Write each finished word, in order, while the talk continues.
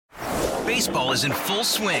Baseball is in full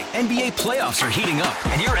swing. NBA playoffs are heating up,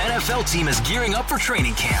 and your NFL team is gearing up for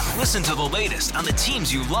training camp. Listen to the latest on the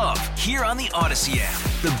teams you love here on the Odyssey app.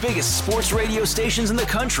 The biggest sports radio stations in the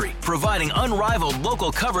country, providing unrivaled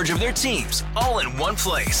local coverage of their teams, all in one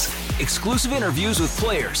place. Exclusive interviews with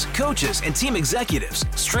players, coaches, and team executives,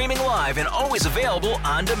 streaming live and always available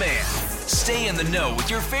on demand. Stay in the know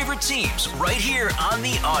with your favorite teams right here on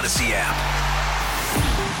the Odyssey app.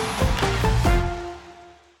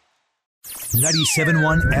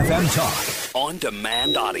 97.1 FM Talk. On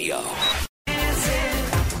demand audio.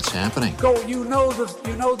 What's happening? Go, you know the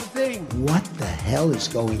thing. What the hell is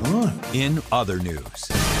going on? In other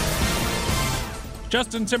news.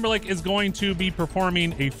 Justin Timberlake is going to be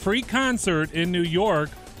performing a free concert in New York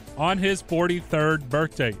on his 43rd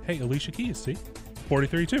birthday. Hey, Alicia Keys, see?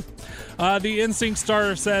 43 too. The NSYNC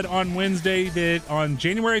star said on Wednesday that on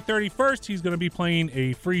January 31st, he's going to be playing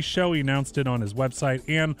a free show. He announced it on his website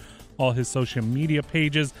and all his social media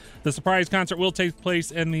pages. The surprise concert will take place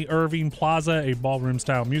in the Irving Plaza, a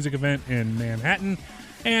ballroom-style music event in Manhattan.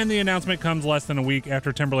 And the announcement comes less than a week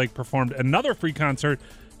after Timberlake performed another free concert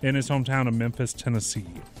in his hometown of Memphis, Tennessee.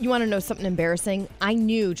 You want to know something embarrassing? I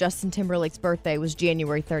knew Justin Timberlake's birthday was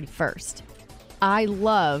January 31st. I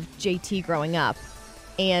loved JT growing up,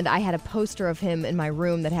 and I had a poster of him in my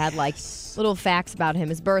room that had like little facts about him,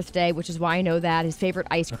 his birthday, which is why I know that, his favorite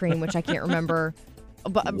ice cream, which I can't remember,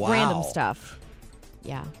 but random stuff.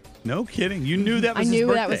 Yeah. No kidding. You knew that was his birthday. I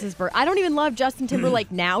knew that was his birthday. I don't even love Justin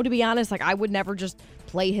Timberlake now, to be honest. Like, I would never just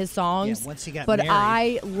play his songs. Yeah, once he got but married.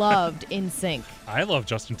 I loved NSYNC. I love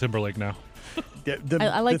Justin Timberlake now.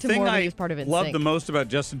 I liked him more when he was part of NSYNC. The thing I loved the most about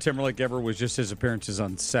Justin Timberlake ever was just his appearances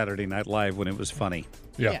on Saturday Night Live when it was funny.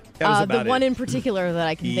 Yeah. That was about the one in particular that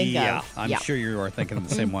I can think of. I'm sure you are thinking of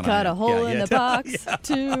the same one. Cut a hole in the box,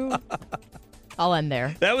 too. I'll end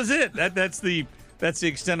there. That was it. That's the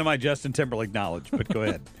extent of my Justin Timberlake knowledge, but go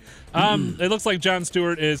ahead. It looks like Jon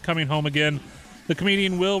Stewart is coming home again. The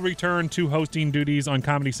comedian will return to hosting duties on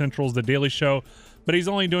Comedy Central's The Daily Show, but he's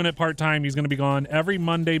only doing it part-time. He's going to be gone every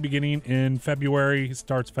Monday beginning in February. He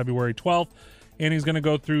starts February 12th, and he's going to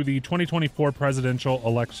go through the 2024 presidential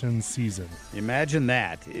election season. Imagine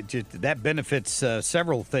that. That benefits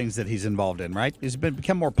several things that he's involved in, right? He's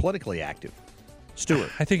become more politically active. Stewart.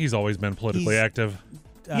 I think he's always been politically active.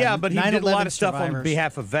 Yeah, but he did a lot of stuff survivors. on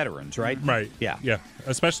behalf of veterans, right? Right. Yeah. Yeah.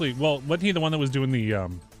 Especially, well, wasn't he the one that was doing the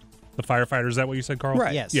firefighters? Is that what you said, Carl?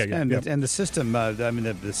 Right. Yes. Yeah. And the system,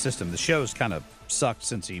 the show's kind of sucked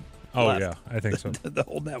since he left. Yeah, I think so. The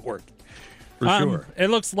whole network. For sure. It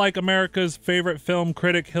looks like America's favorite film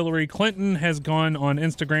critic, Hillary Clinton, has gone on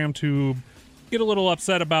Instagram to get a little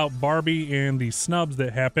upset about Barbie and the snubs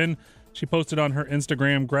that happened. She posted on her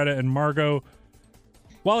Instagram, Greta and Margot,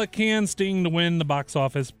 while it can sting to win the box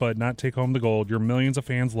office but not take home the gold, your millions of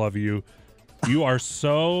fans love you. You are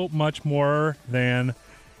so much more than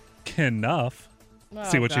enough.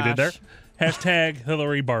 See what you did there? Hashtag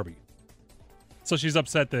Hillary Barbie. So she's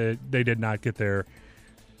upset that they did not get their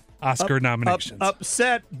Oscar nominations.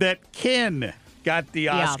 Upset that Ken got the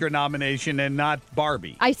Oscar nomination and not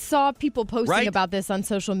Barbie. I saw people posting about this on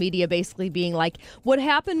social media, basically being like, what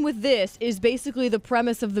happened with this is basically the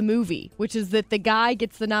premise of the movie, which is that the guy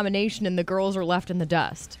gets the nomination and the girls are left in the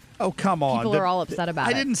dust. Oh, come on. People are all upset about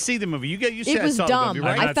it. I didn't see the movie. You said It was I saw dumb. the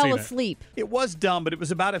movie, right? I fell asleep. It was dumb, but it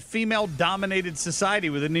was about a female-dominated society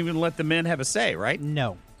where they didn't even let the men have a say, right?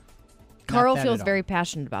 No. Carl Not that feels at all. very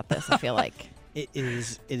passionate about this, I feel like. It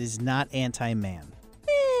is not anti-man.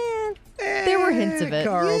 There were hints of it.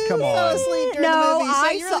 Carl, come on.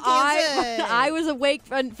 I was awake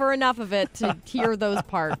for enough of it to hear those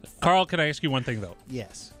parts. Carl, can I ask you one thing, though?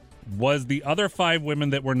 Yes. Was the other 5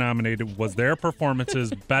 women that were nominated, was their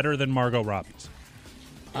performances better than Margot Robbie's?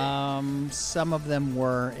 Some of them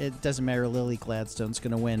were. It doesn't matter. Lily Gladstone's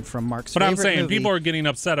going to win from Mark's But favorite I'm saying movie. people are getting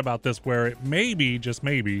upset about this where it maybe, just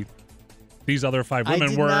maybe, these other 5 women I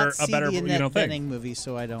did were not see a better the Annette thing. Bening movie,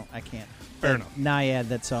 so I can't. Fair enough. Naiad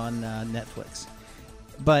that's on Netflix.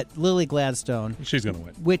 But Lily Gladstone, She's going to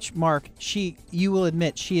win. which Mark, you will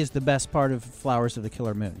admit she is the best part of Flowers of the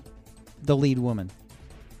Killer Moon, the lead woman.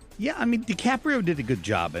 Yeah, I mean, DiCaprio did a good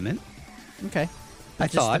job in it. Okay. I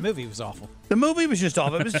thought. The movie was awful. The movie was just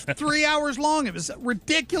awful. It was 3 hours long. It was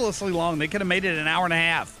ridiculously long. They could have made it an hour and a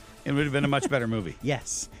half. It would have been a much better movie.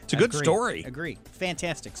 Yes. It's a good story. Agree.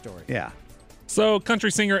 Fantastic story. Yeah. So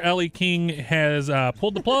country singer Elle King has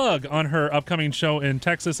pulled the plug on her upcoming show in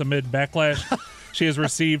Texas amid backlash she has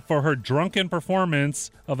received for her drunken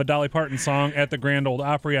performance of a Dolly Parton song at the Grand Ole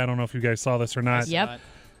Opry. I don't know if you guys saw this or not. Yep.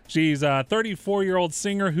 She's a 34-year-old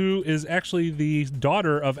singer who is actually the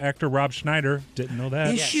daughter of actor Rob Schneider. Didn't know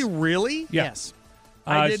that. Is she really? Yeah. Yes.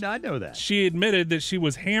 I did not know that. She admitted that she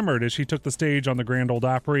was hammered as she took the stage on the Grand Ole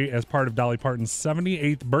Opry as part of Dolly Parton's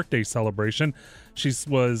 78th birthday celebration. She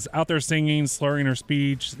was out there singing, slurring her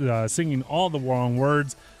speech, singing all the wrong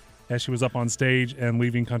words as she was up on stage and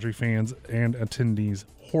leaving country fans and attendees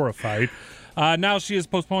horrified. Now she is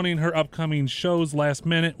postponing her upcoming shows last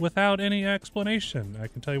minute without any explanation. I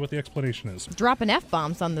can tell you what the explanation is. Dropping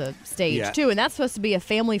F-bombs on the stage, Yeah. too, and that's supposed to be a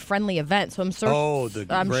family-friendly event, so I'm sure, the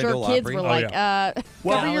Grand Ole kids Opry? were like,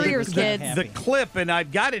 cover your ears, kids. The clip, and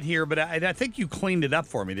I've got it here, but I think you cleaned it up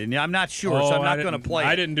for me, didn't you? I'm not sure, so I'm not going to play it.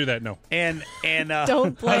 I didn't do that, no. And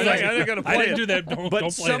Don't play it. I'm not going to play I didn't it. do that. Don't But play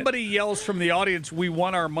somebody yells from the audience, "We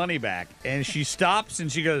want our money back," and she stops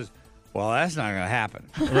and she goes, "Well, that's not going to happen."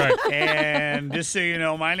 Right. And just so you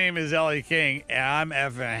know, my name is Elle King, and I'm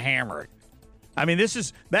effing hammered. I mean,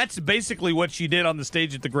 that's basically what she did on the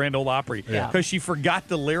stage at the Grand Ole Opry. Yeah. Because she forgot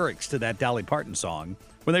the lyrics to that Dolly Parton song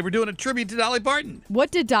when they were doing a tribute to Dolly Parton.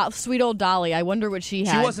 What did sweet old Dolly, I wonder what she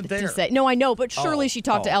had wasn't there. to say. No, I know, but surely she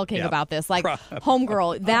talked to Elle King yeah. about this. Like,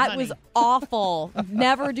 homegirl, that was awful.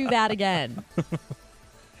 Never do that again.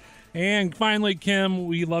 And finally, Kim,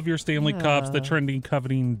 we love your Stanley Cups, the trending,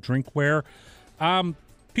 coveting drinkware.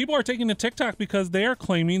 People are taking to TikTok because they are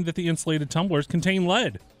claiming that the insulated tumblers contain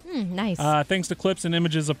lead. Nice. Thanks to clips and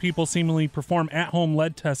images of people seemingly perform at-home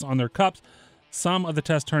lead tests on their cups. Some of the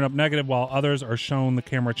tests turn up negative, while others are shown the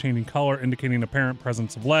camera changing color, indicating apparent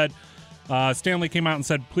presence of lead. Stanley came out and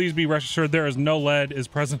said, "Please be rest assured there is no lead is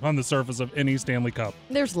present on the surface of any Stanley Cup."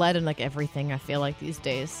 There's lead in like everything, I feel like, these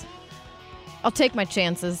days. I'll take my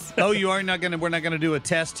chances. Oh, we're not going to do a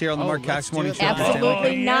test here on the Mark Cox Morning Show?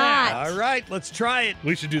 Absolutely not. All right, let's try it.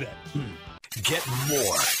 We should do that. Get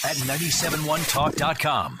more at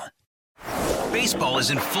 971talk.com. Baseball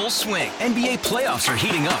is in full swing. NBA playoffs are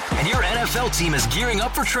heating up, and your NFL team is gearing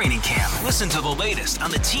up for training camp. Listen to the latest on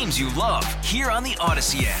the teams you love here on the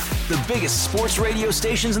Odyssey app. The biggest sports radio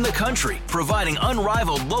stations in the country, providing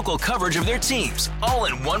unrivaled local coverage of their teams, all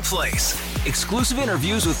in one place. Exclusive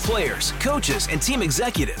interviews with players, coaches, and team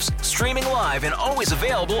executives, streaming live and always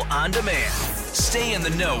available on demand. Stay in the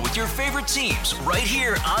know with your favorite teams right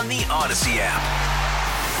here on the Odyssey app.